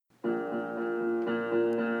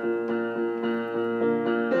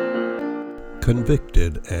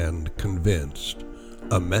Convicted and Convinced,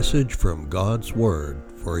 a message from God's Word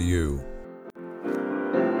for you.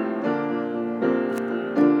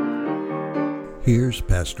 Here's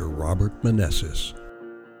Pastor Robert Manessis.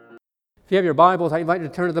 If you have your Bibles, I invite you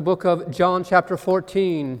to turn to the book of John chapter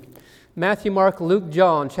 14. Matthew, Mark, Luke,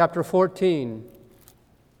 John chapter 14.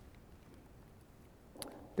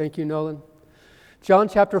 Thank you, Nolan. John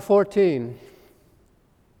chapter 14.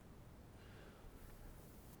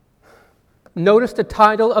 Notice the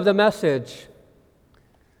title of the message.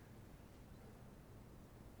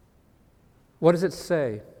 What does it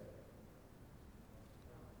say?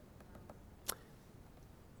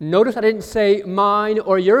 Notice I didn't say mine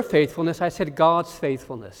or your faithfulness, I said God's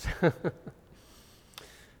faithfulness.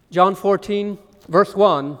 John 14, verse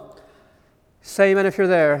 1. Say amen if you're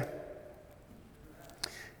there.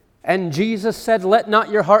 And Jesus said, "Let not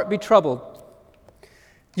your heart be troubled.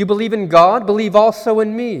 You believe in God, believe also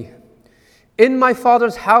in me. In my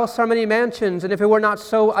Father's house are many mansions, and if it were not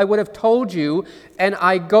so, I would have told you, and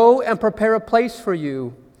I go and prepare a place for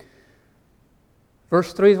you."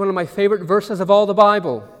 Verse 3 is one of my favorite verses of all the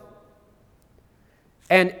Bible.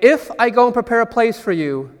 And if I go and prepare a place for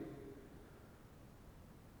you,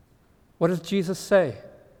 what does Jesus say?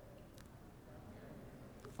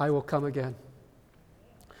 I will come again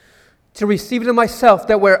to receive it in myself,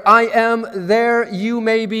 that where I am, there you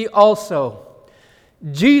may be also.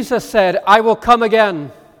 Jesus said, I will come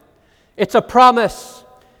again. It's a promise,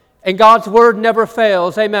 and God's word never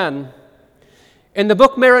fails. Amen. In the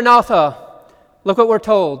book Maranatha, look what we're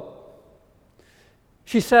told.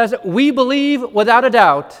 She says, we believe without a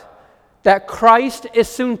doubt that Christ is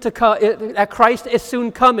soon to come, that Christ is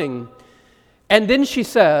soon coming. And then she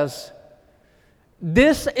says,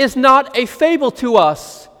 this is not a fable to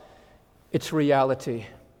us, it's reality.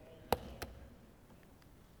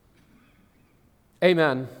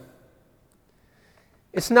 Amen.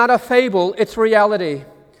 It's not a fable, it's reality.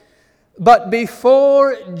 But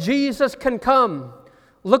before Jesus can come,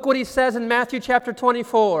 look what he says in Matthew chapter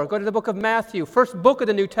 24. Go to the book of Matthew, first book of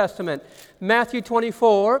the New Testament. Matthew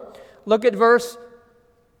 24, look at verse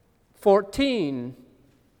 14.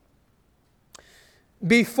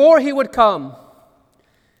 Before he would come,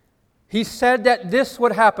 he said that this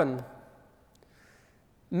would happen.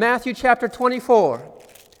 Matthew chapter 24.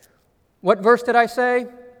 What verse did I say?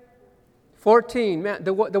 14. Man,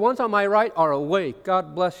 the ones on my right are awake.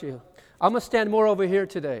 God bless you. I'm going to stand more over here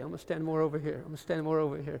today. I'm going to stand more over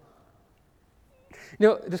here. You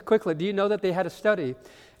know, just quickly, do you know that they had a study?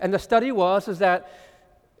 And the study was that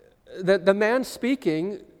the man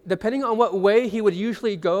speaking, depending on what way he would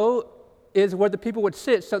usually go, is where the people would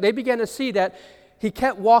sit. So they began to see that he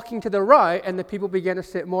kept walking to the right, and the people began to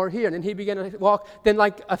sit more here. And then he began to walk. Then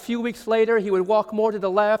like a few weeks later, he would walk more to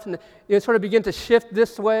the left, and it sort of began to shift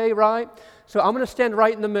this way, right? So I'm going to stand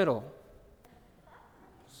right in the middle.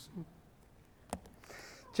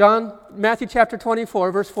 Matthew chapter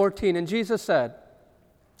 24, verse 14, and Jesus said,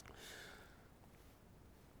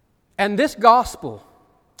 "And this gospel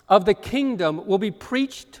of the kingdom will be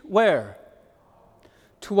preached where?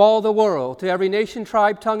 To all the world, to every nation,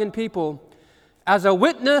 tribe, tongue, and people, as a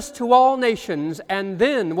witness to all nations, and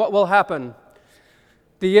then what will happen?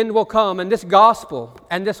 The end will come, and this gospel,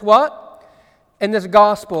 and this what? And this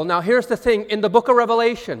gospel." Now here's the thing, in the book of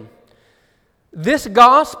Revelation, this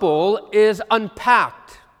gospel is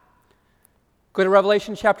unpacked. Go to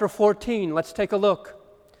Revelation chapter 14, let's take a look.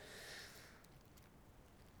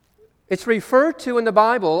 It's referred to in the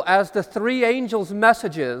Bible as the three angels'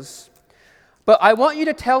 messages. But I want you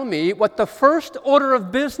to tell me what the first order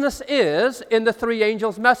of business is in the three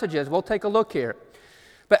angels' messages. We'll take a look here.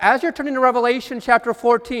 But as you're turning to Revelation chapter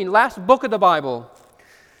 14, last book of the Bible,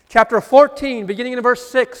 chapter 14, beginning in verse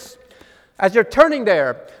 6, as you're turning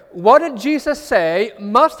there, what did Jesus say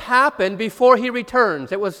must happen before he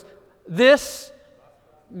returns? It was this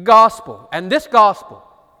gospel and this gospel.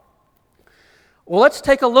 Well, let's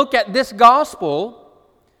take a look at this gospel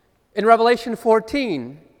in Revelation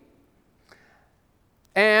 14.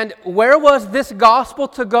 And where was this gospel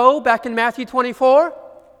to go back in Matthew 24?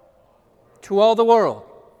 To all the world.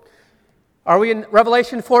 Are we in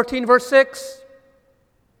Revelation 14, verse 6?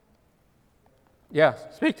 Yes,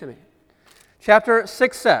 speak to me. Chapter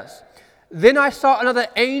 6 says, "Then I saw another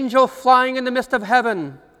angel flying in the midst of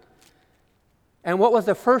heaven." And what was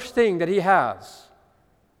the first thing that he has?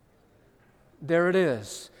 There it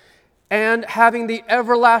is. "And having the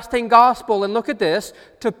everlasting gospel," and look at this,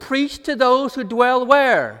 "to preach to those who dwell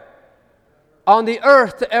where? on the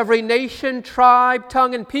earth to every nation, tribe,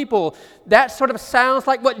 tongue, and people. That sort of sounds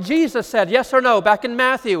like what Jesus said, yes or no, back in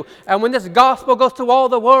Matthew. And when this gospel goes to all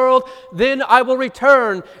the world, then I will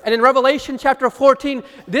return. And in Revelation chapter 14,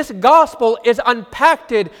 this gospel is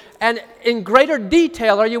unpacked and in greater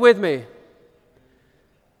detail. Are you with me?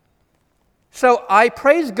 So I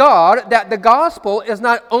praise God that the gospel is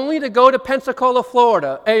not only to go to Pensacola,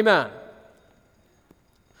 Florida, amen,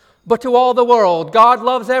 but to all the world. God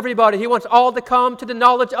loves everybody. He wants all to come to the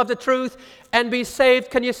knowledge of the truth and be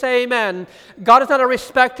saved. Can you say amen? God is not a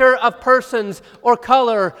respecter of persons or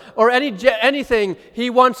color or anything. He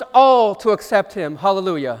wants all to accept Him.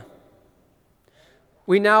 Hallelujah.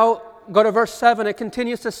 We now go to verse 7. It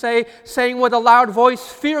continues to say, saying with a loud voice,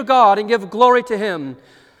 fear God and give glory to Him.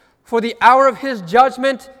 For the hour of His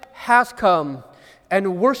judgment has come,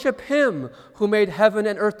 and worship Him who made heaven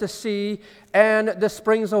and earth, the sea, and the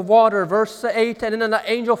springs of water. Verse 8, and then the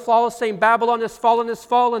angel followed, saying, Babylon is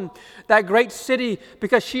fallen, that great city,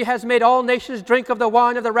 because she has made all nations drink of the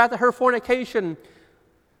wine of the wrath of her fornication.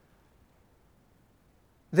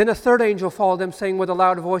 Then a third angel followed them, saying with a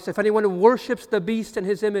loud voice, if anyone worships the beast and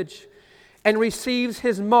his image, and receives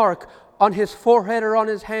his mark on his forehead or on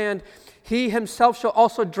his hand, he himself shall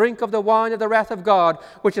also drink of the wine of the wrath of God,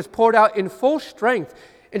 which is poured out in full strength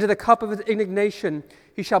into the cup of His indignation.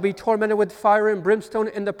 He shall be tormented with fire and brimstone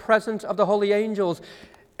in the presence of the holy angels,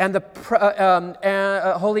 and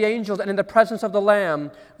holy angels, and in the presence of the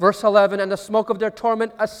Lamb. Verse 11, and the smoke of their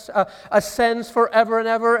torment ascends forever and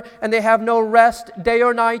ever, and they have no rest day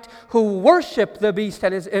or night, who worship the beast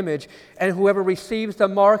and his image, and whoever receives the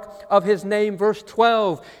mark of his name. Verse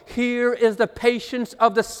 12, here is the patience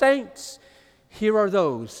of the saints. Here are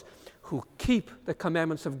those who keep the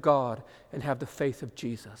commandments of God and have the faith of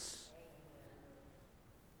Jesus.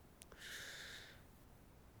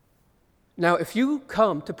 Now, if you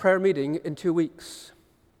come to prayer meeting in 2 weeks,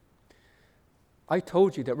 I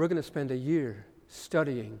told you that we're going to spend a year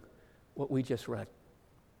studying what we just read.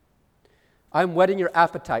 I'm whetting your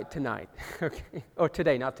appetite tonight, okay? Or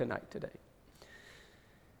today, not tonight, today.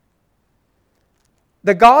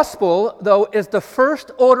 The gospel, though, is the first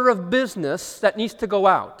order of business that needs to go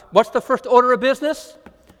out. What's the first order of business?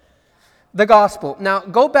 The gospel. Now,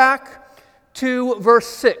 go back to verse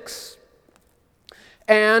 6.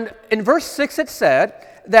 And in verse 6 it said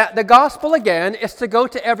that the gospel again is to go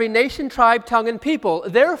to every nation, tribe, tongue, and people.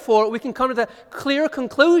 Therefore, we can come to the clear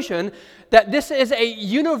conclusion that this is a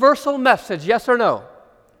universal message, yes or no?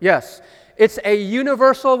 Yes. It's a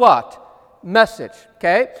universal what? Message,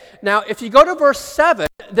 okay? Now, if you go to verse 7,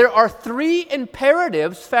 there are 3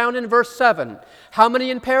 imperatives found in verse 7. How many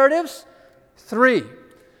imperatives? 3.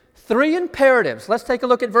 3 imperatives. Let's take a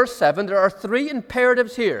look at verse 7. There are 3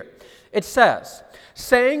 imperatives here. It says,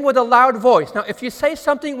 saying with a loud voice. Now, if you say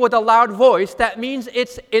something with a loud voice, that means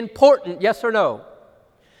it's important, yes or no?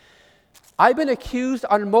 I've been accused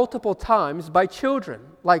on multiple times by children.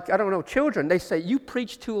 Like, I don't know, children, they say, you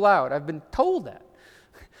preach too loud. I've been told that.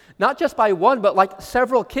 Not just by one, but like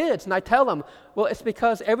several kids. And I tell them, well, it's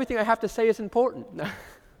because everything I have to say is important.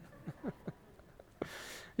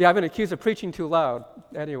 Yeah, I've been accused of preaching too loud.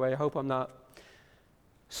 Anyway, I hope I'm not.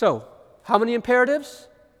 So, how many imperatives?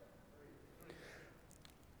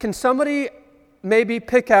 Can somebody maybe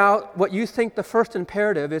pick out what you think the first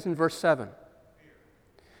imperative is in verse 7?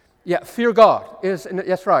 Yeah, fear God.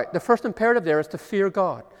 That's right. The first imperative there is to fear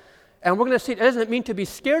God. And we're going to see it doesn't mean to be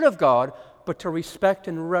scared of God, but to respect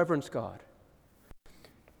and reverence God.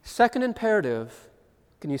 Second imperative,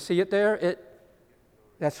 can you see it there?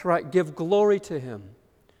 That's right, give glory to Him.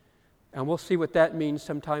 And we'll see what that means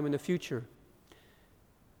sometime in the future.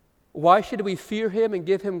 Why should we fear Him and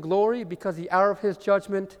give Him glory? Because the hour of His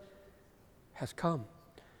judgment has come.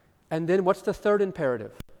 And then what's the third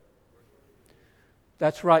imperative?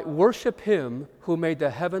 That's right, worship Him who made the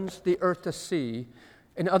heavens, the earth, the sea.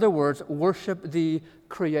 In other words, worship the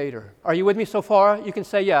Creator. Are you with me so far? You can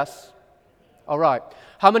say yes. All right.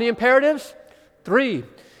 How many imperatives? 3.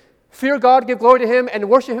 Fear God, give glory to Him, and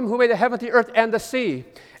worship Him who made the heaven, the earth, and the sea.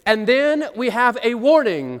 And then we have a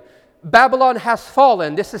warning. Babylon has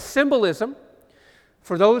fallen. This is symbolism.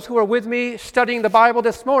 For those who are with me studying the Bible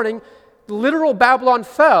this morning, literal Babylon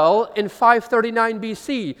fell in 539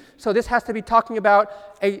 BC. So this has to be talking about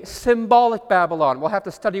a symbolic Babylon. We'll have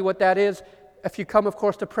to study what that is if you come, of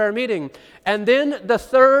course, to prayer meeting. And then the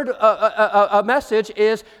third message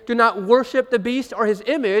is, do not worship the beast or his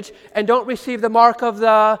image, and don't receive the mark of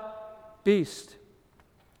the beast.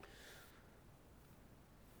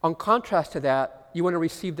 On contrast to that, you want to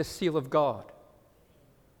receive the seal of God.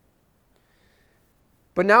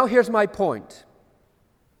 But now here's my point.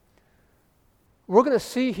 we're going to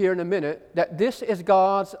see here in a minute that this is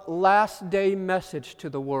God's last day message to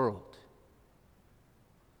the world.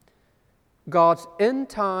 God's end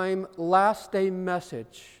time last day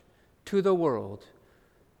message to the world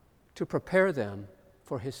to prepare them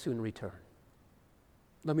for His soon return.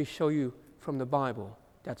 Let me show you from the Bible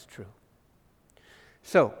that's true.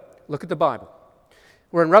 So, look at the Bible.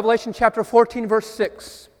 We're in Revelation chapter 14, verse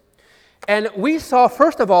 6. And we saw,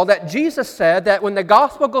 first of all, that Jesus said that when the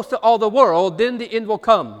gospel goes to all the world, then the end will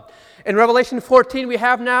come. In Revelation 14, we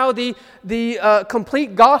have now the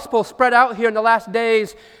complete gospel spread out here in the last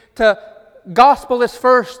days. To gospel is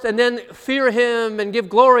first, and then fear Him and give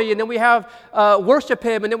glory, and then we have worship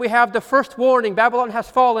Him, and then we have the first warning, Babylon has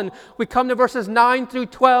fallen. We come to verses 9 through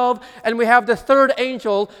 12, and we have the third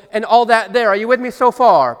angel and all that there. Are you with me so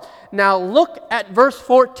far? Now look at verse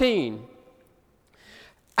 14.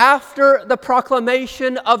 After the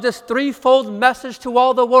proclamation of this threefold message to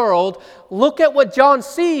all the world, look at what John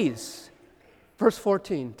sees. Verse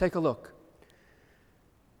 14, take a look.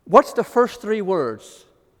 What's the first three words?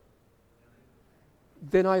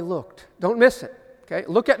 Then I looked. Don't miss it. Okay,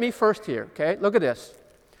 look at me first here. Okay, look at this.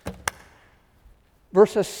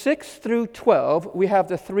 Verses 6 through 12, we have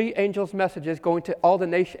the three angels' messages going to all the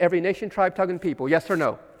nation, every nation, tribe, tongue, and people. Yes or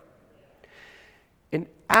no? And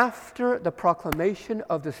after the proclamation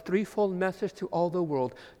of this threefold message to all the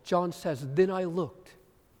world, John says, then I looked.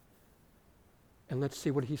 And let's see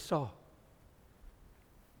what he saw.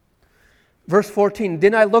 Verse 14,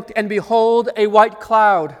 then I looked, and behold, a white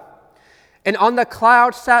cloud. And on the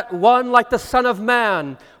cloud sat one like the Son of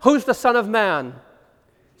Man. Who's the Son of Man?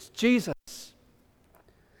 It's Jesus.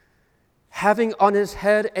 Having on his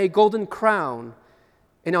head a golden crown,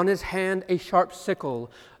 and on his hand a sharp sickle.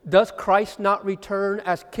 Does Christ not return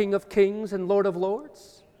as King of Kings and Lord of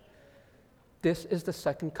Lords? This is the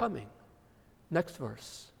second coming. Next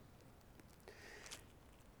verse.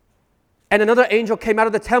 And another angel came out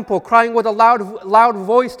of the temple, crying with a loud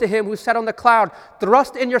voice to him who sat on the cloud,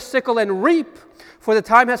 thrust in your sickle and reap, for the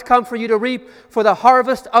time has come for you to reap, for the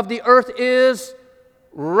harvest of the earth is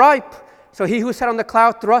ripe. So he who sat on the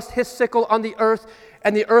cloud thrust his sickle on the earth,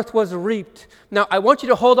 and the earth was reaped. Now, I want you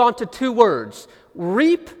to hold on to two words,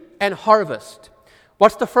 reap and harvest.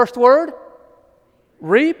 What's the first word?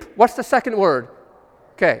 Reap. What's the second word?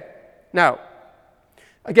 Okay. Now,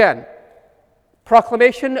 again,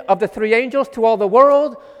 proclamation of the three angels to all the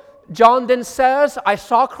world. John then says, I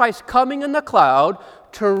saw Christ coming in the cloud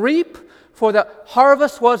to reap, for the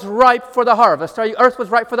harvest was ripe for the harvest. Earth was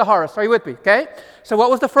ripe for the harvest. Are you with me? Okay. So what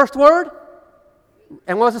was the first word?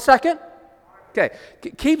 And what was the second? Okay,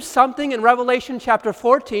 keep something in Revelation chapter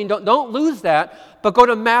 14. Don't lose that, but go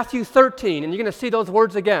to Matthew 13, and you're going to see those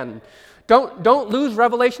words again. Don't lose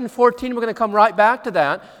Revelation 14. We're going to come right back to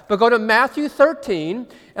that. But go to Matthew 13,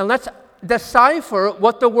 and let's decipher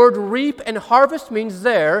what the word reap and harvest means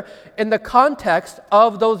there in the context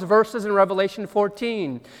of those verses in Revelation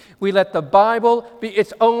 14. We let the Bible be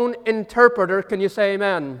its own interpreter. Can you say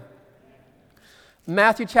amen?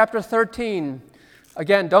 Matthew chapter 13.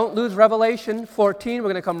 Again, don't lose Revelation 14. We're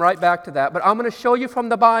going to come right back to that. But I'm going to show you from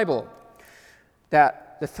the Bible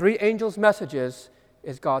that the three angels' messages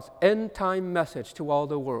is God's end-time message to all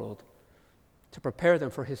the world to prepare them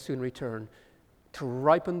for His soon return, to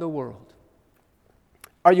ripen the world.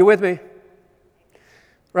 Are you with me?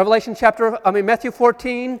 Matthew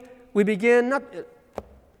 14, we begin.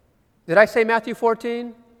 Did I say Matthew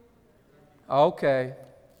 14? Okay.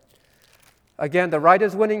 Again, the right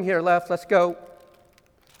is winning here, left. Let's go.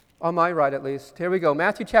 On my right, at least. Here we go.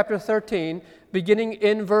 Matthew chapter 13, beginning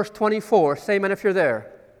in verse 24. Say amen if you're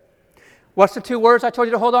there. What's the two words I told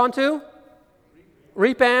you to hold on to?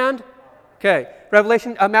 Reap and? Okay.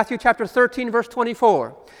 Matthew chapter 13, verse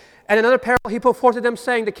 24. And another parable he put forth to them,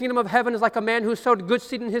 saying, the kingdom of heaven is like a man who sowed good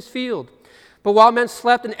seed in his field. But while men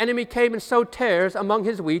slept, an enemy came and sowed tares among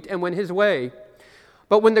his wheat and went his way.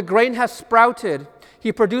 But when the grain has sprouted,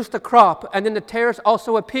 he produced a crop, and then the tares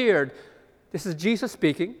also appeared. This is Jesus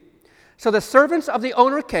speaking. So the servants of the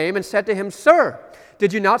owner came and said to him, Sir,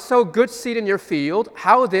 did you not sow good seed in your field?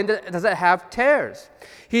 How then does it have tares?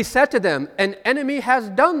 He said to them, An enemy has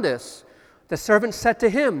done this. The servant said to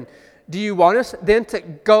him, Do you want us then to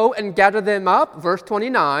go and gather them up? Verse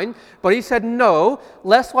 29. But he said, No,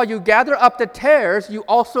 lest while you gather up the tares, you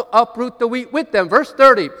also uproot the wheat with them. Verse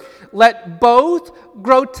 30. Let both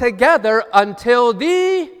grow together until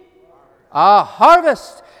the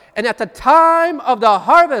harvest. And at the time of the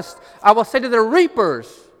harvest, I will say to the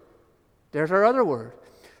reapers, there's our other word,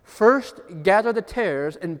 first gather the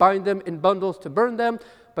tares and bind them in bundles to burn them,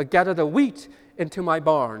 but gather the wheat into my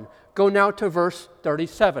barn. Go now to verse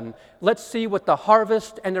 37. Let's see what the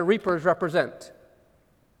harvest and the reapers represent.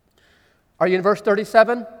 Are you in verse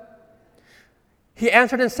 37? He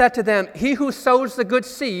answered and said to them, he who sows the good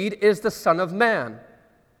seed is the Son of Man,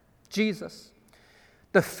 Jesus.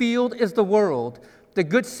 The field is the world. The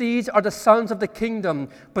good seeds are the sons of the kingdom,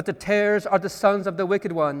 but the tares are the sons of the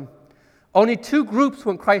wicked one. Only two groups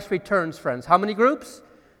when Christ returns, friends. How many groups?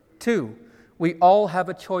 Two. We all have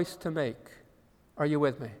a choice to make. Are you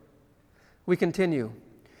with me? We continue.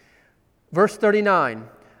 Verse 39.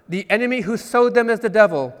 The enemy who sowed them is the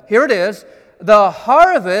devil. Here it is. The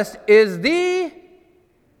harvest is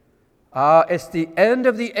it's the end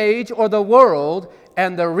of the age or the world,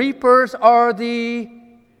 and the reapers are the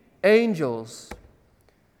angels.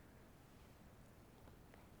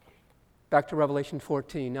 Back to Revelation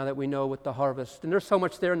 14, now that we know what the harvest, and there's so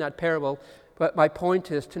much there in that parable, but my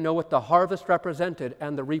point is to know what the harvest represented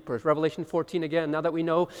and the reapers. Revelation 14 again, now that we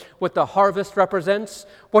know what the harvest represents.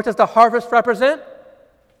 What does the harvest represent?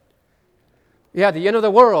 Yeah, the end of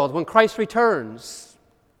the world, when Christ returns.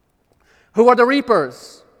 Who are the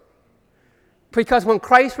reapers? Because when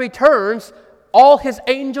Christ returns, all his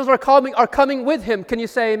angels are coming with him. Can you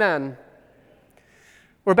say amen?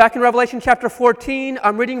 We're back in Revelation chapter 14.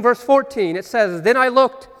 I'm reading verse 14. It says, Then I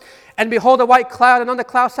looked, and behold a white cloud, and on the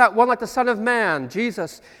cloud sat one like the Son of Man,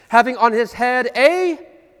 Jesus, having on his head a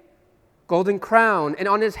golden crown, and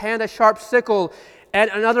on his hand a sharp sickle. And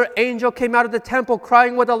another angel came out of the temple,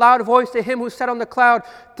 crying with a loud voice to him who sat on the cloud,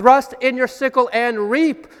 Thrust in your sickle and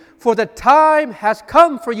reap, for the time has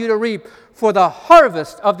come for you to reap, for the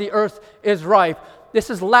harvest of the earth is ripe. This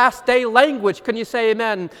is last day language. Can you say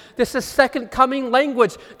amen? This is second coming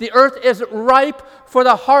language. The earth is ripe for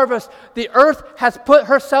the harvest. The earth has put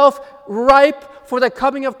herself ripe for the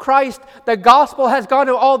coming of Christ. The gospel has gone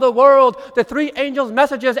to all the world. The three angels'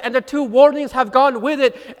 messages and the two warnings have gone with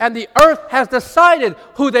it. And the earth has decided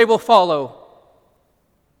who they will follow.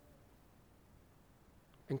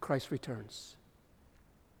 And Christ returns.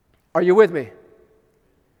 Are you with me?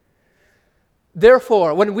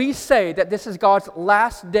 Therefore, when we say that this is God's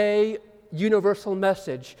last day universal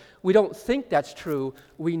message, we don't think that's true,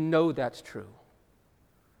 we know that's true.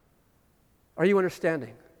 Are you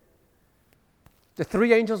understanding? The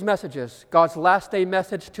three angels' messages, God's last day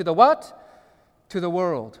message to the what? To the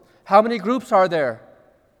world. How many groups are there?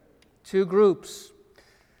 Two groups.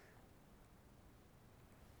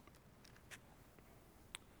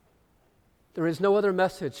 There is no other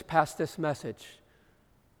message past this message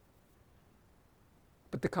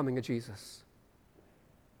but the coming of Jesus.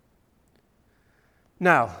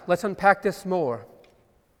 Now, let's unpack this more.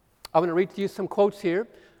 I'm going to read to you some quotes here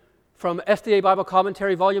from SDA Bible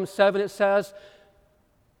Commentary, Volume 7. It says,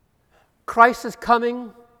 Christ is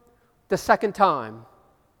coming the second time.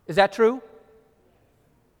 Is that true?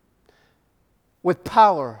 With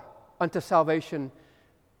power unto salvation,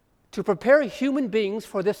 to prepare human beings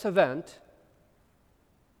for this event.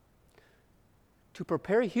 To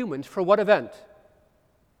prepare humans for what event?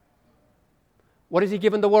 What has he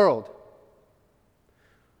given the world?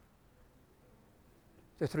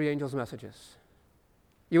 The three angels' messages.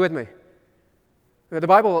 You with me? The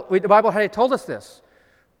Bible had told us this.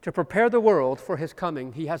 To prepare the world for his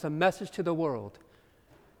coming, he has a message to the world.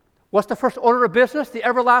 What's the first order of business? The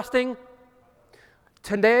everlasting.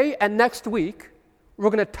 Today and next week, we're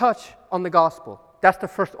going to touch on the gospel. That's the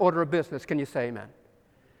first order of business. Can you say amen?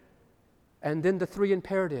 And then the three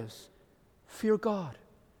imperatives. Fear God.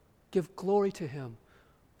 Give glory to him,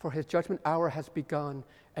 for his judgment hour has begun,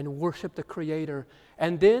 and worship the Creator.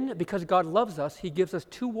 And then, because God loves us, he gives us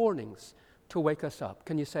two warnings to wake us up.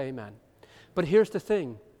 Can you say amen? But here's the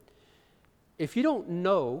thing. If you don't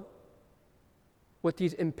know what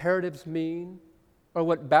these imperatives mean, or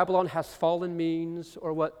what Babylon has fallen means,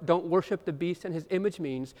 or what don't worship the beast and his image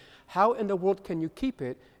means, how in the world can you keep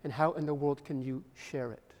it, and how in the world can you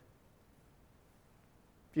share it?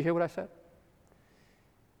 Do you hear what I said?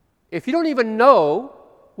 If you don't even know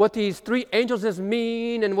what these three angels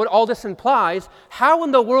mean and what all this implies, how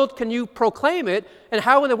in the world can you proclaim it, and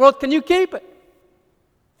how in the world can you keep it?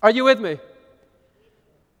 Are you with me?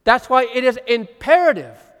 That's why it is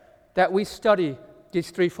imperative that we study these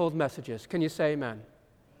threefold messages. Can you say amen?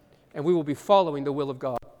 And we will be following the will of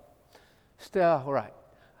God. All right.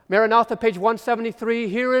 Maranatha, page 173.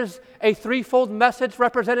 Here is a threefold message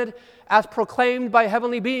represented as proclaimed by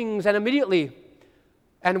heavenly beings, and immediately.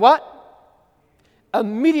 And what?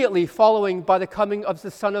 Immediately following by the coming of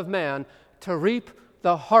the Son of Man to reap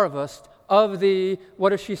the harvest of the, what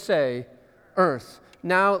does she say? Earth.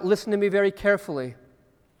 Now listen to me very carefully.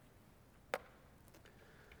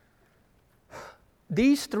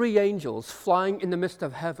 These three angels flying in the midst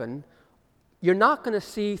of heaven, you're not going to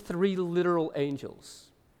see three literal angels.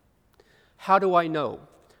 How do I know?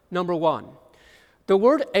 Number one, the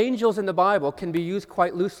word angels in the Bible can be used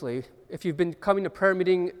quite loosely. If you've been coming to prayer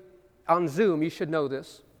meeting on Zoom, you should know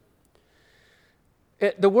this.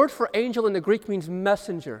 The word for angel in the Greek means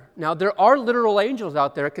messenger. Now, there are literal angels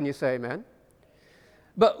out there, can you say amen?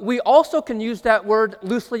 But we also can use that word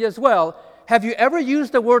loosely as well. Have you ever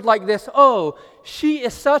used a word like this? Oh,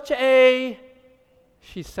 she's such an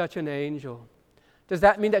angel. Does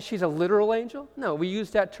that mean that she's a literal angel? No, we use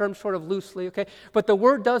that term sort of loosely, okay? But the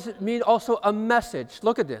word does mean also a message.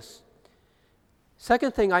 Look at this.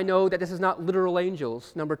 Second thing I know that this is not literal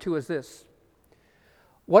angels. Number two is this.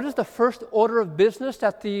 What is the first order of business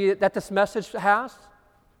that this message has?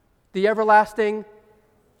 The everlasting.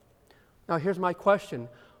 Now here's my question.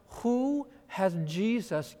 Who has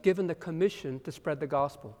Jesus given the commission to spread the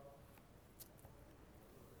gospel?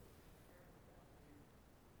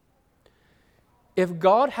 If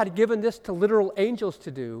God had given this to literal angels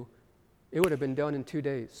to do, it would have been done in 2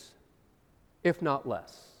 days, if not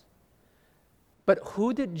less. But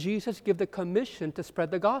who did Jesus give the commission to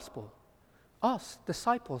spread the gospel? Us,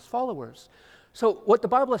 disciples, followers. So what the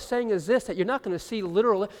Bible is saying is this, that you're not going to see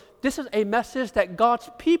literal. This is a message that God's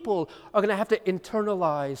people are going to have to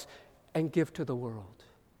internalize and give to the world.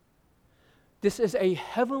 This is a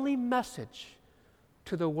heavenly message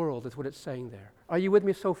to the world, is what it's saying there. Are you with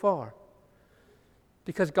me so far?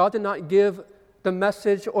 Because God did not give the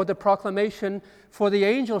message or the proclamation for the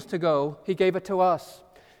angels to go. He gave it to us.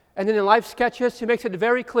 And then in Life Sketches, he makes it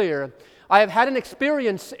very clear. I have had an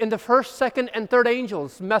experience in the first, second, and third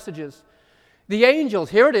angels' messages. The angels,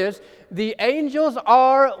 here it is. The angels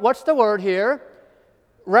are, what's the word here?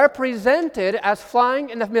 Represented as flying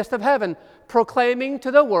in the midst of heaven, proclaiming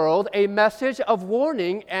to the world a message of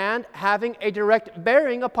warning and having a direct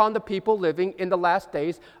bearing upon the people living in the last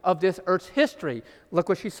days of this earth's history. Look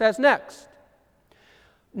what she says next.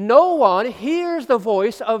 No one hears the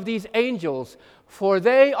voice of these angels, for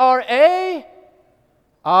they are a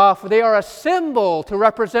symbol to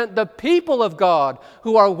represent the people of God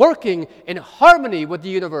who are working in harmony with the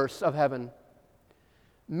universe of heaven.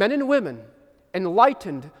 Men and women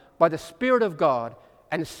enlightened by the Spirit of God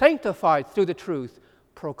and sanctified through the truth,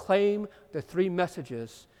 proclaim the three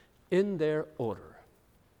messages in their order.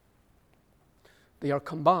 They are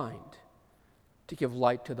combined to give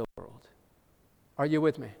light to the world. Are you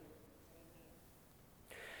with me?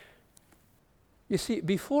 You see,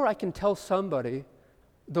 before I can tell somebody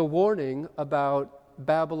the warning about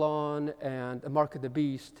Babylon and the mark of the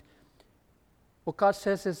beast, what God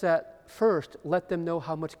says is that first, let them know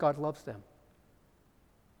how much God loves them.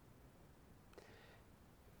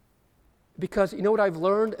 Because you know what I've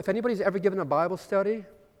learned? If anybody's ever given a Bible study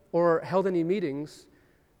or held any meetings,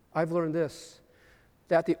 I've learned this,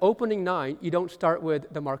 that the opening night, you don't start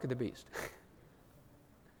with the mark of the beast.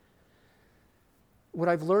 What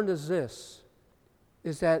I've learned is this,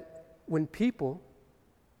 is that when people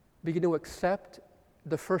begin to accept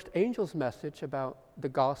the first angel's message about the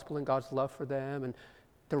gospel and God's love for them and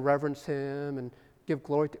to reverence Him and give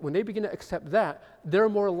glory to, when they begin to accept that, they're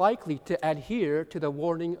more likely to adhere to the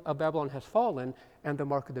warning of Babylon has fallen and the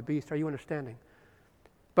mark of the beast. Are you understanding?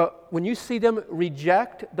 But when you see them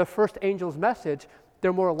reject the first angel's message,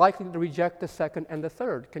 they're more likely to reject the second and the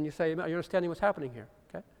third. Can you say, are you understanding what's happening here?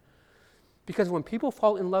 Okay? Because when people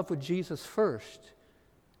fall in love with Jesus first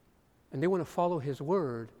and they want to follow His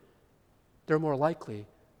word, they're more likely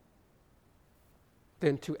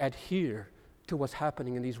than to adhere to what's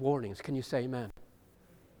happening in these warnings. Can you say amen?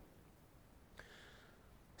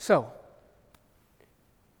 So,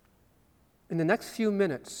 in the next few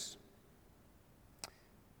minutes,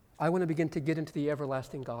 I want to begin to get into the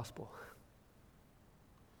everlasting gospel.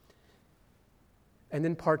 And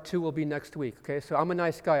then part 2 will be next week, okay? So I'm a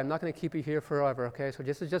nice guy. I'm not going to keep you here forever, okay? So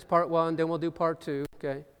this is just part 1, then we'll do part 2,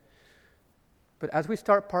 okay? But as we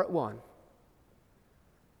start part 1,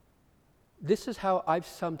 this is how I've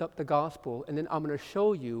summed up the gospel, and then I'm going to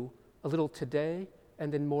show you a little today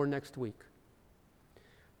and then more next week.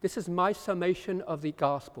 This is my summation of the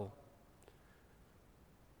gospel.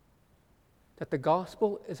 That the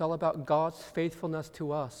gospel is all about God's faithfulness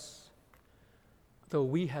to us, though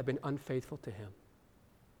we have been unfaithful to Him.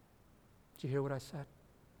 Did you hear what I said?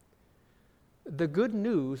 The good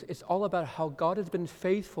news is all about how God has been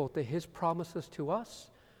faithful to His promises to us,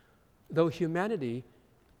 though humanity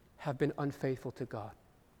have been unfaithful to God.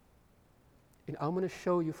 And I'm going to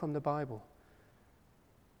show you from the Bible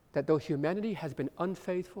that though humanity has been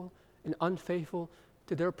unfaithful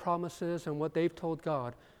to their promises and what they've told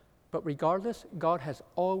God, but regardless, God has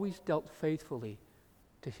always dealt faithfully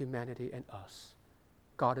to humanity and us.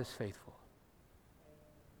 God is faithful.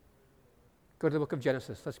 Go to the book of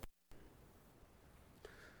Genesis. Let's.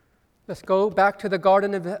 Let's go back to the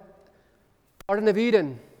Garden of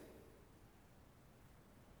Eden.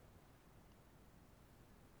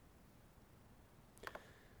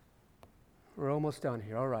 We're almost done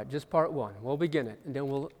here. All right, just part one. We'll begin it, and then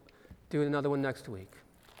we'll do another one next week.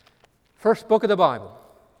 First book of the Bible.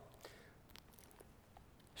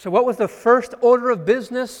 So what was the first order of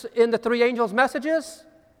business in the three angels' messages?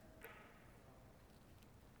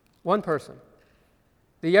 One person.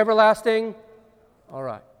 The everlasting. All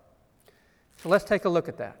right. So let's take a look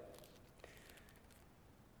at that.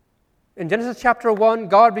 In Genesis chapter 1,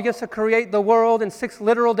 God begins to create the world in 6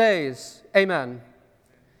 literal days. Amen.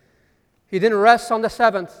 He then rests on the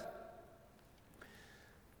 7th.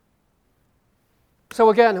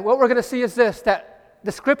 So again, what we're going to see is this, that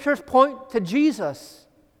the Scriptures point to Jesus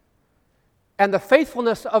and the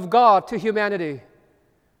faithfulness of God to humanity,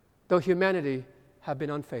 though humanity have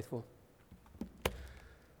been unfaithful.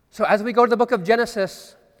 So as we go to the book of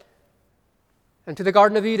Genesis and to the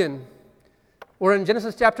Garden of Eden, we're in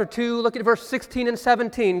Genesis chapter 2, look at verse 16 and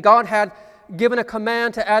 17. God had given a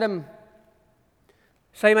command to Adam.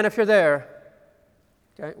 Say amen if you're there.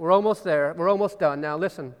 Okay, we're almost there. We're almost done. Now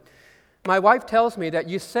listen, my wife tells me that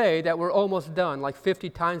you say that we're almost done like 50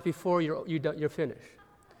 times before you're finished.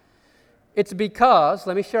 It's because,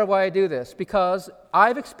 let me share why I do this, because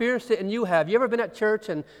I've experienced it and you have. You ever been at church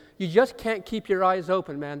and you just can't keep your eyes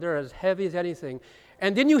open, man? They're as heavy as anything.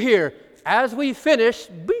 And then you hear, as we finish,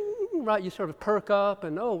 bing, right? You sort of perk up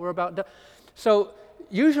and, oh, we're about done. So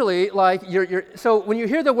usually, like, so when you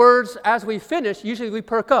hear the words, as we finish, usually we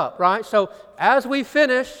perk up, right? So as we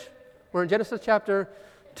finish, we're in Genesis chapter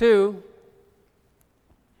 2.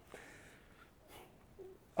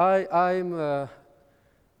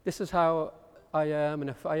 This is how I am, and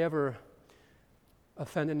if I ever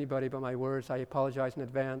offend anybody by my words, I apologize in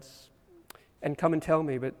advance. And come and tell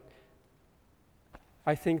me, but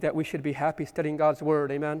I think that we should be happy studying God's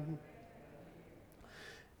Word, amen?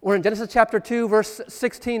 We're in Genesis chapter 2, verse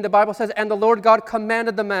 16. The Bible says, "And the Lord God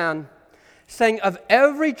commanded the man, saying, Of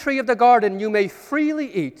every tree of the garden you may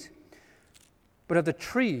freely eat, but of the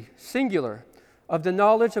tree, singular, of the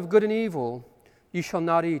knowledge of good and evil, you shall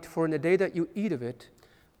not eat, for in the day that you eat of it,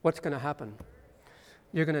 what's going to happen?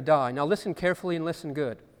 You're going to die." Now listen carefully and listen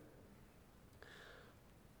good.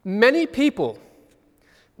 Many people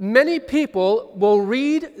will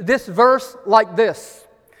read this verse like this.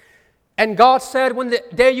 And God said, when the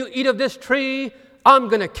day you eat of this tree, I'm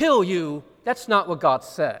going to kill you. That's not what God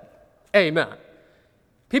said. Amen.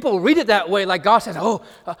 People read it that way, like God says,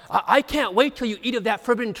 I can't wait till you eat of that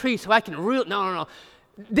forbidden tree so I can No.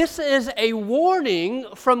 This is a warning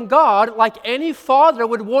from God, like any father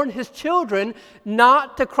would warn his children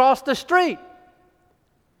not to cross the street.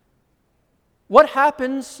 What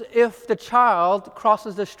happens if the child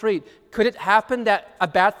crosses the street? Could it happen that a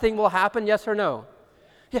bad thing will happen, yes or no?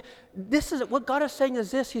 Yeah, this is what God is saying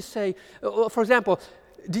is this. He's saying, for example,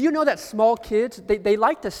 do you know that small kids, they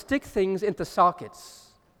like to stick things into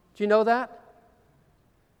sockets? Do you know that?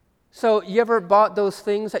 So you ever bought those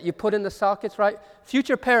things that you put in the sockets, right?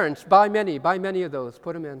 Future parents, buy many of those.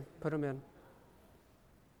 Put them in.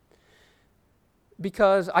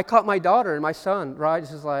 Because I caught my daughter and my son, right?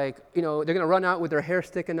 This is like, they're going to run out with their hair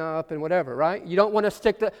sticking up and whatever, right? You don't want to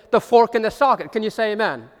stick the fork in the socket. Can you say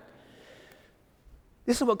amen?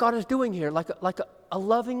 This is what God is doing here. Like a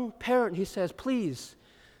loving parent, he says, please,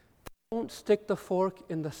 don't stick the fork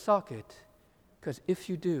in the socket, because if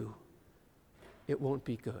you do, it won't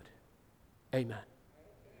be good. Amen.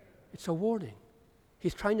 It's a warning.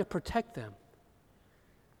 He's trying to protect them.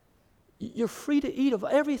 You're free to eat of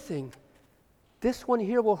everything. This one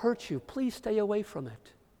here will hurt you. Please stay away from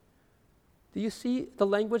it. Do you see the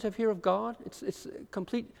language of here of God? It's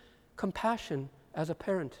complete compassion as a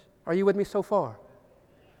parent. Are you with me so far?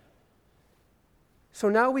 So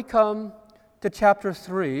now we come to chapter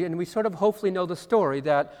 3, and we sort of hopefully know the story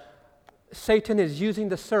that Satan is using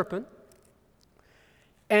the serpent,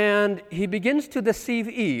 and he begins to deceive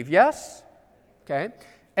Eve, yes? Okay.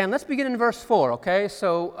 And let's begin in verse 4, okay?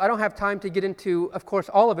 So I don't have time to get into, of course,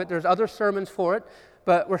 all of it. There's other sermons for it,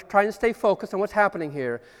 but we're trying to stay focused on what's happening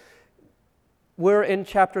here. We're in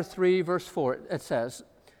chapter 3, verse 4. It says,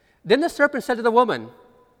 "Then the serpent said to the woman,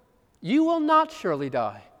 'You will not surely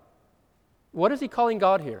die.'" What is he calling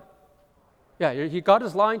God here? Yeah, God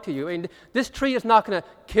is lying to you. And this tree is not going to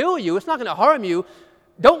kill you. It's not going to harm you.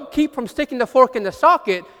 Don't keep from sticking the fork in the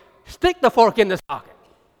socket. Stick the fork in the socket.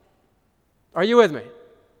 Are you with me?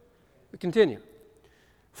 We continue.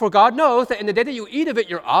 "For God knows that in the day that you eat of it,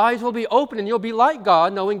 your eyes will be open and you'll be like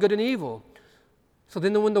God, knowing good and evil." So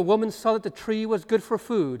then when the woman saw that the tree was good for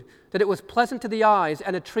food, that it was pleasant to the eyes,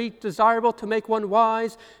 and a tree desirable to make one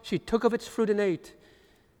wise, she took of its fruit and ate.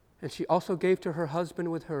 And she also gave to her husband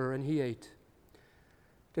with her, and he ate.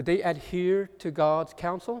 Did they adhere to God's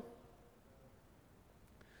counsel?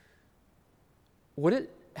 Would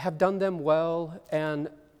it have done them well and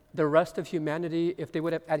the rest of humanity if they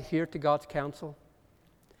would have adhered to God's counsel?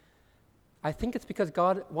 I think it's because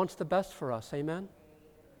God wants the best for us, amen?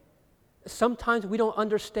 Sometimes we don't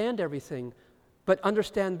understand everything, but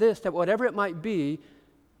understand this, that whatever it might be,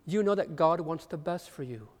 you know that God wants the best for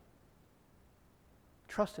you.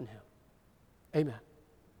 Trust in Him. Amen.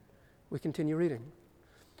 We continue reading.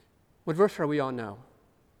 What verse are we on now?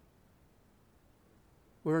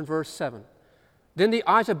 We're in verse 7. Then the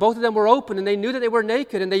eyes of both of them were opened, and they knew that they were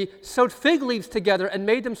naked, and they sewed fig leaves together and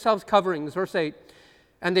made themselves coverings. Verse 8.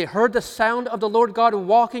 And they heard the sound of the Lord God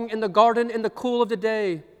walking in the garden in the cool of the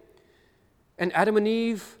day. And Adam and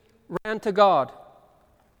Eve ran to God.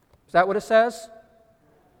 Is that what it says?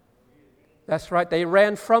 That's right. They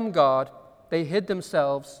ran from God. They hid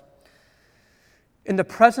themselves in the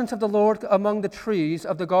presence of the Lord among the trees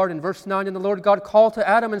of the garden. Verse 9, and the Lord God called to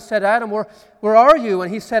Adam and said, Adam, where are you?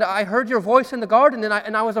 And he said, I heard your voice in the garden,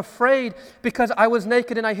 and I was afraid because I was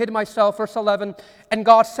naked and I hid myself. Verse 11, and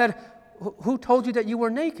God said, who told you that you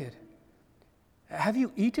were naked? Have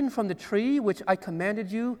you eaten from the tree which I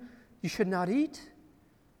commanded you should not eat?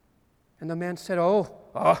 And the man said,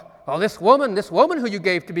 this woman who you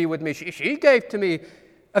gave to be with me, she gave to me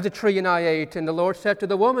of the tree and I ate. And the Lord said to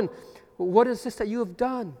the woman, what is this that you have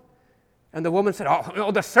done? And the woman said,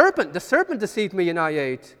 the serpent deceived me and I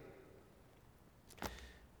ate.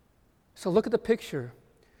 So look at the picture.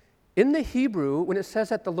 In the Hebrew, when it says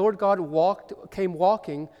that the Lord God came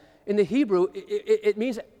walking, in the Hebrew, it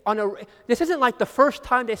means this isn't like the first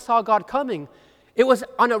time they saw God coming. It was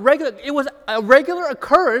a regular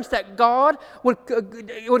occurrence that God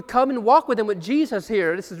would come and walk with them, with Jesus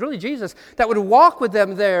here. This is really Jesus that would walk with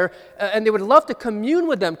them there, and they would love to commune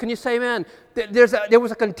with them. Can you say amen? There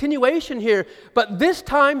was a continuation here, but this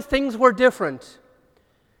time things were different.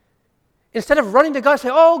 Instead of running to God and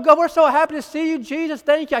saying, oh, God, we're so happy to see you, Jesus,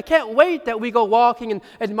 thank you. I can't wait that we go walking and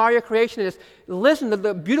admire your creation. And listen to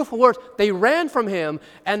the beautiful words. They ran from him.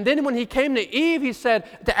 And then when he came to Eve,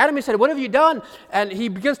 to Adam, he said, what have you done? And he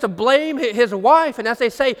begins to blame his wife. And as they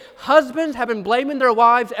say, husbands have been blaming their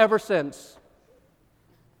wives ever since.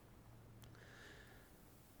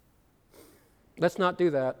 Let's not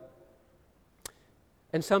do that.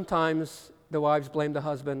 And sometimes the wives blame the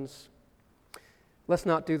husbands. Let's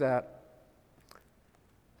not do that.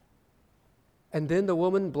 And then the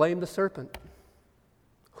woman blamed the serpent,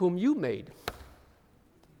 whom you made.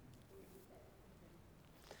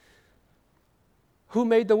 Who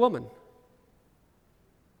made the woman?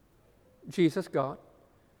 Jesus, God.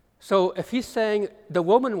 So if he's saying the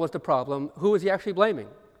woman was the problem, who is he actually blaming?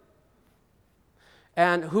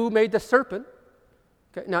 And who made the serpent?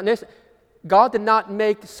 Okay, now, God did not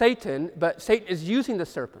make Satan, but Satan is using the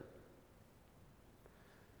serpent.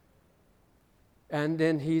 And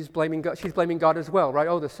then she's blaming God as well, right?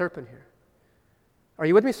 Oh, the serpent here. Are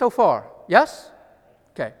you with me so far? Yes?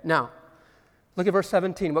 Okay, now, look at verse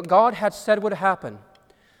 17. What God had said would happen.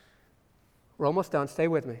 We're almost done. Stay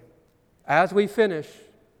with me. As we finish,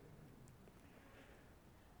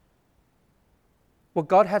 what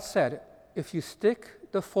God had said, if you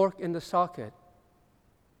stick the fork in the socket,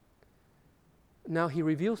 now he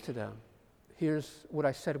reveals to them, here's what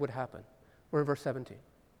I said would happen. We're in verse 17.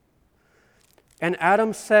 And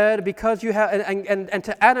Adam said, because you have, and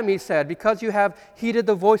to Adam he said, because you have heeded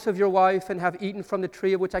the voice of your wife and have eaten from the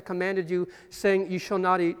tree of which I commanded you, saying, you shall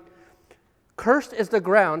not eat. Cursed is the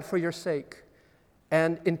ground for your sake,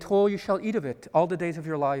 and in toil you shall eat of it all the days of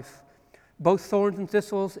your life. Both thorns and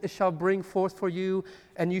thistles it shall bring forth for you,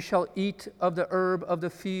 and you shall eat of the herb of the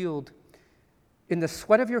field. In the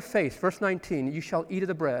sweat of your face, verse 19, you shall eat of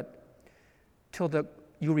the bread, till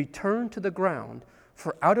you return to the ground,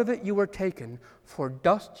 for out of it you were taken, for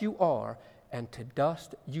dust you are, and to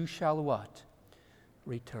dust you shall what?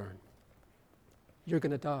 Return. You're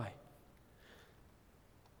going to die.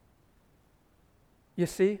 You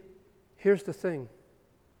see, here's the thing.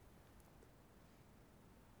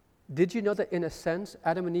 Did you know that in a sense,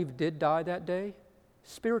 Adam and Eve did die that day?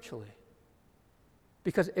 Spiritually.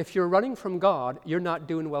 Because if you're running from God, you're not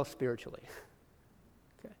doing well spiritually.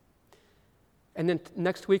 And then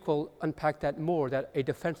next week we'll unpack that more, that a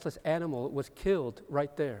defenseless animal was killed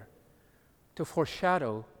right there to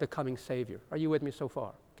foreshadow the coming Savior. Are you with me so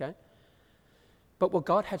far? Okay? But what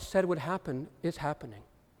God had said would happen is happening.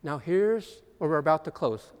 Now here's where we're about to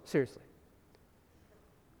close. Seriously.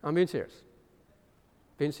 I'm being serious.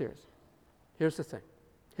 Being serious. Here's the thing.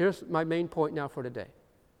 Here's my main point now for today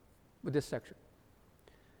with this section.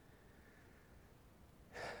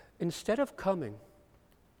 Instead of coming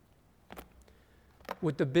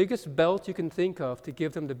with the biggest belt you can think of to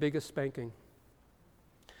give them the biggest spanking,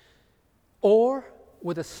 or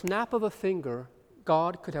with a snap of a finger,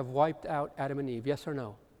 God could have wiped out Adam and Eve. Yes or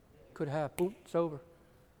no? Could have. Boom, it's over.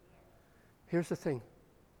 Here's the thing.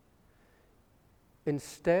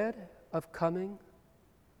 Instead of coming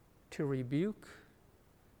to rebuke,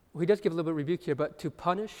 he does give a little bit of rebuke here, but to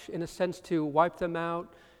punish, in a sense, to wipe them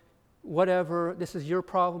out, whatever, this is your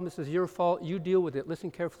problem, this is your fault, you deal with it. Listen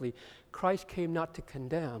carefully. Christ came not to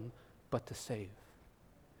condemn, but to save,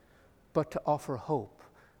 but to offer hope.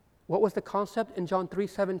 What was the concept in John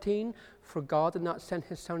 3:17? For God did not send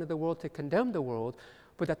his Son into the world to condemn the world,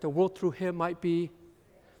 but that the world through him might be.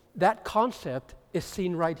 That concept is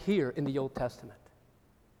seen right here in the Old Testament.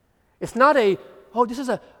 It's not this is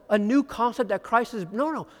a new concept that Christ is.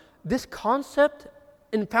 No. This concept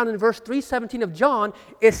found in verse 3:17 of John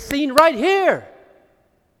is seen right here.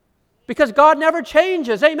 Because God never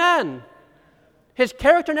changes. Amen. His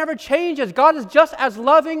character never changes. God is just as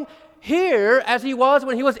loving here as he was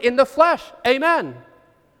when he was in the flesh. Amen.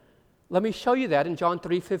 Let me show you that in John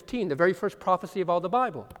 3:15, the very first prophecy of all the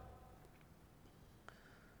Bible.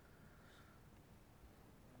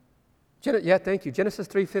 Thank you. Genesis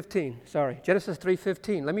 3:15. Genesis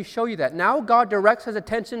 3:15. Let me show you that. Now God directs his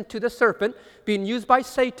attention to the serpent being used by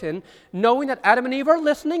Satan, knowing that Adam and Eve are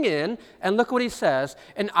listening in, and look what he says.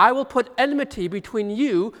 And I will put enmity between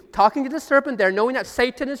you, talking to the serpent there, knowing that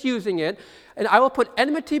Satan is using it, and I will put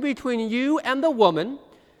enmity between you and the woman,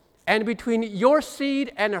 and between your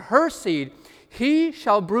seed and her seed. He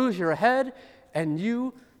shall bruise your head, and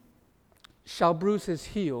you shall bruise his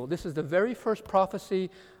heel. This is the very first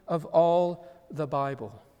prophecy of all the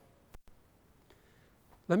Bible.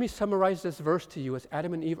 Let me summarize this verse to you as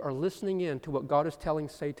Adam and Eve are listening in to what God is telling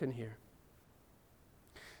Satan here.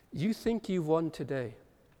 You think you've won today,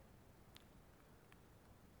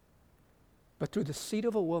 but through the seed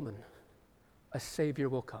of a woman, a Savior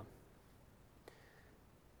will come.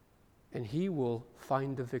 And he will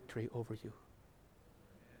find the victory over you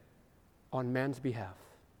on man's behalf.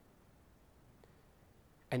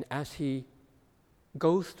 And as he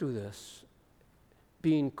goes through this,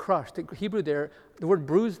 being crushed. The Hebrew there, the word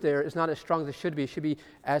bruised there is not as strong as it should be. It should be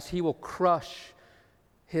as he will crush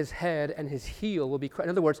his head and his heel will be crushed.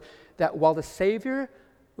 In other words, that while the Savior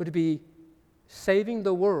would be saving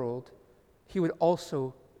the world, he would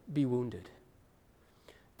also be wounded.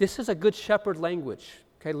 This is a good shepherd language.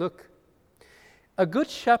 Okay, look. A good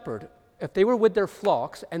shepherd, if they were with their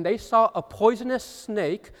flocks and they saw a poisonous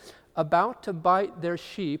snake about to bite their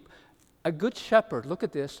sheep, a good shepherd, look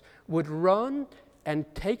at this, would run and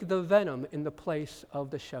take the venom in the place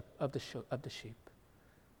of the sheep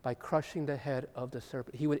by crushing the head of the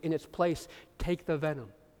serpent. He would, in its place, take the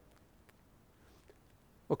venom.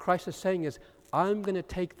 What Christ is saying is, I'm going to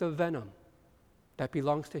take the venom that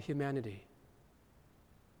belongs to humanity.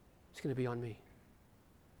 It's going to be on me.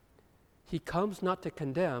 He comes not to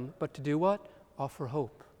condemn, but to do what? Offer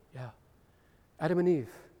hope. Yeah. Adam and Eve.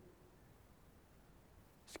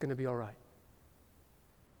 It's going to be all right.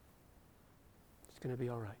 It's going to be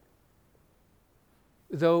all right.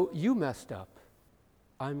 Though you messed up,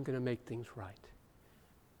 I'm going to make things right.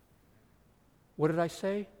 What did I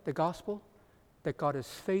say? The gospel? That God is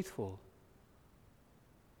faithful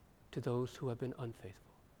to those who have been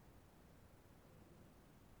unfaithful.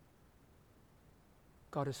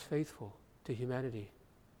 God is faithful to humanity,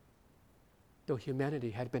 though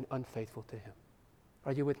humanity had been unfaithful to him.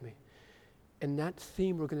 Are you with me? And that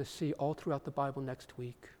theme we're going to see all throughout the Bible next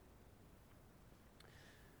week.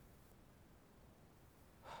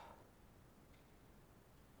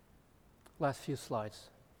 Last few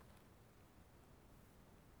slides.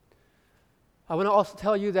 I want to also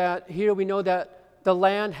tell you that here we know that the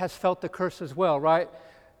land has felt the curse as well, right?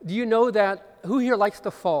 Do you know that, who here likes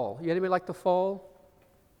the fall? Anybody like the fall?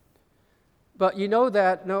 But you know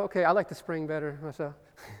that, I like the spring better myself.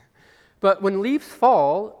 But when leaves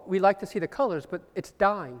fall, we like to see the colors, but it's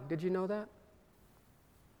dying. Did you know that?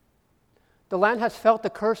 The land has felt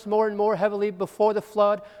the curse more and more heavily before the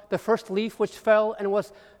flood. The first leaf which fell and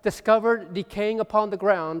was discovered decaying upon the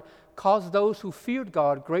ground caused those who feared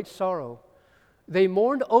God great sorrow. They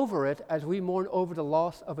mourned over it as we mourn over the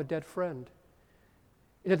loss of a dead friend.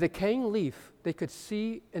 In a decaying leaf, they could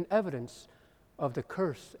see an evidence of the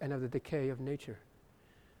curse and of the decay of nature.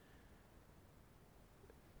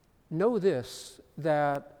 Know this,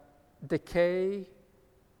 that decay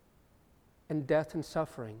and death and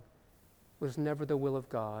suffering was never the will of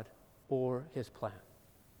God or his plan.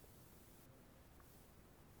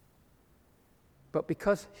 But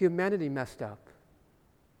because humanity messed up,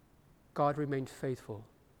 God remained faithful.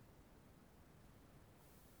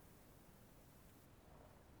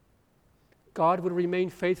 God would remain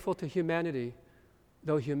faithful to humanity,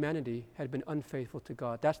 though humanity had been unfaithful to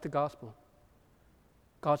God. That's the gospel.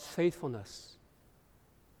 God's faithfulness.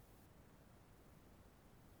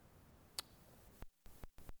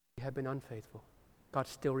 We have been unfaithful. God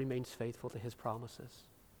still remains faithful to his promises.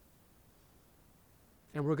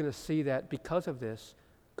 And we're going to see that because of this,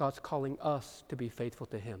 God's calling us to be faithful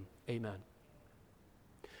to him. Amen.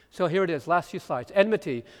 So here it is, last few slides.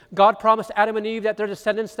 Enmity. God promised Adam and Eve that their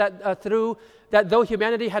descendants, that though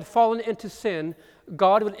humanity had fallen into sin,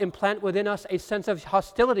 God would implant within us a sense of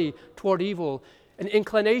hostility toward evil, an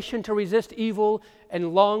inclination to resist evil,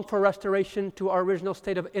 and long for restoration to our original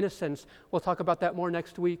state of innocence. We'll talk about that more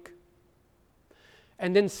next week.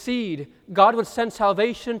 And then seed. God would send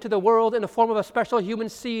salvation to the world in the form of a special human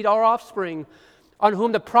seed, our offspring, on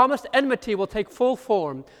whom the promised enmity will take full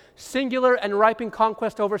form, singular and ripening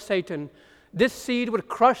conquest over Satan. This seed would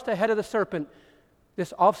crush the head of the serpent.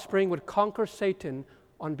 This offspring would conquer Satan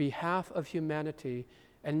on behalf of humanity.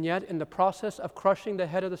 And yet, in the process of crushing the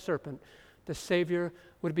head of the serpent, the Savior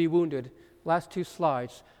would be wounded. Last two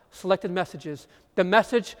slides. Selected messages. The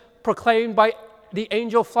message proclaimed by the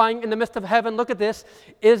angel flying in the midst of heaven, look at this,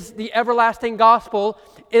 is the everlasting gospel,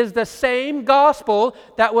 is the same gospel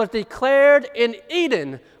that was declared in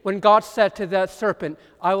Eden when God said to the serpent,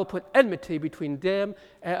 I will put enmity between thee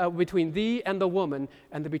and the woman,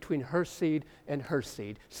 and between her seed and her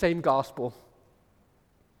seed. Same gospel.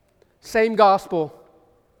 Same gospel.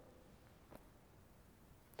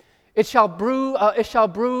 It shall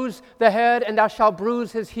bruise the head, and thou shalt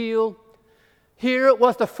bruise his heel. Here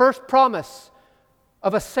was the first promise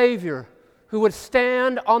of a Savior who would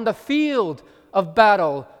stand on the field of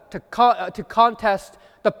battle to contest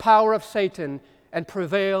the power of Satan and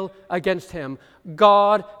prevail against him.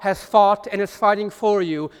 God has fought and is fighting for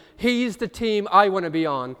you. He's the team I want to be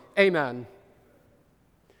on. Amen.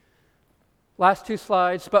 Last two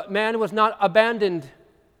slides. But man was not abandoned.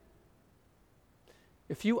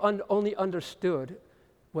 If you only understood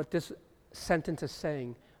what this sentence is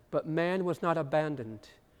saying, but man was not abandoned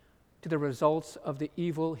to the results of the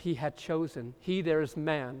evil he had chosen. He, there is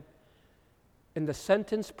man. And the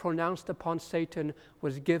sentence pronounced upon Satan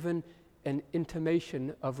was given an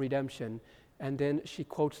intimation of redemption. And then she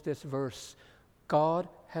quotes this verse, God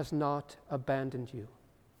has not abandoned you.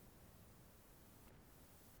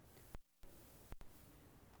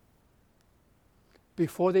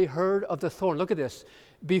 Before they heard of the thorn, look at this.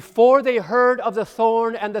 Before they heard of the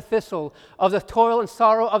thorn and the thistle, of the toil and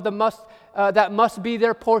sorrow of that must be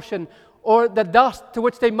their portion, or the dust to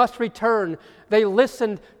which they must return, they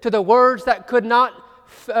listened to the words that could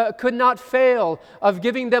not fail of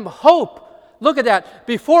giving them hope. Look at that.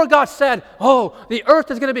 Before God said, oh, the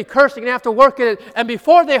earth is going to be cursed, you're going to have to work in it, and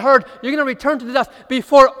before they heard, you're going to return to the dust,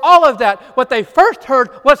 before all of that, what they first heard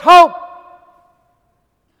was hope.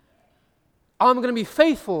 I'm going to be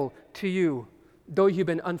faithful to you, though you've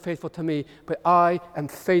been unfaithful to me, but I am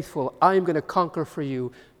faithful. I am going to conquer for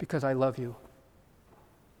you because I love you.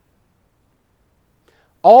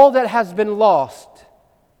 All that has been lost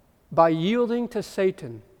by yielding to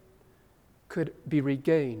Satan could be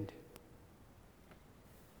regained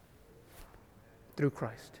through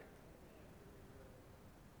Christ.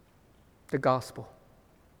 The gospel.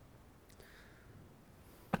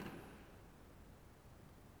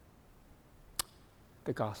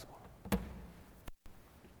 The gospel.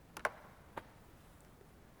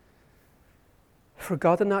 For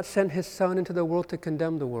God did not send his Son into the world to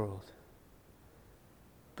condemn the world,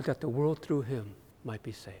 but that the world through him might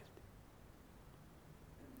be saved.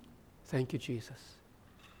 Thank you, Jesus.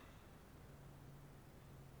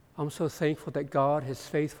 I'm so thankful that God is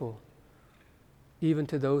faithful even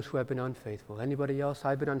to those who have been unfaithful. Anybody else?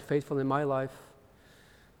 I've been unfaithful in my life.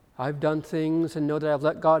 I've done things and know that I've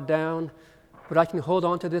let God down, but I can hold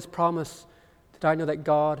on to this promise that I know that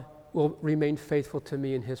God will remain faithful to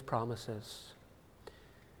me in his promises.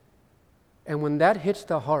 And when that hits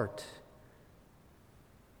the heart,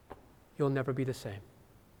 you'll never be the same.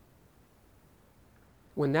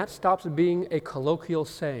 When that stops being a colloquial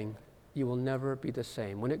saying, you will never be the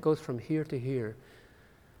same. When it goes from here to here,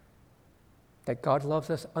 that God loves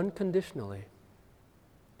us unconditionally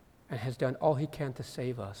and has done all he can to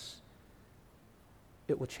save us,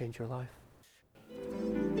 it will change your life.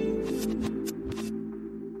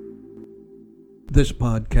 This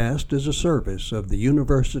podcast is a service of the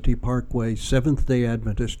University Parkway Seventh-day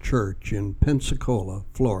Adventist Church in Pensacola,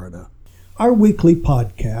 Florida. Our weekly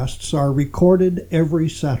podcasts are recorded every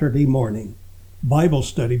Saturday morning. Bible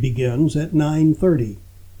study begins at 9:30.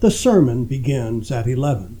 The sermon begins at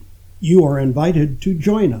 11. You are invited to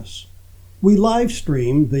join us. We live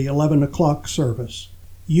stream the 11 o'clock service.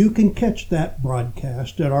 You can catch that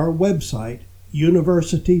broadcast at our website,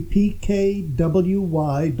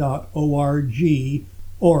 universitypkwy.org,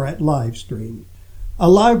 or at Livestream. A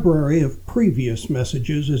library of previous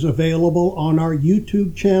messages is available on our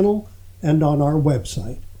YouTube channel and on our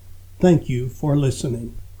website. Thank you for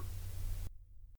listening.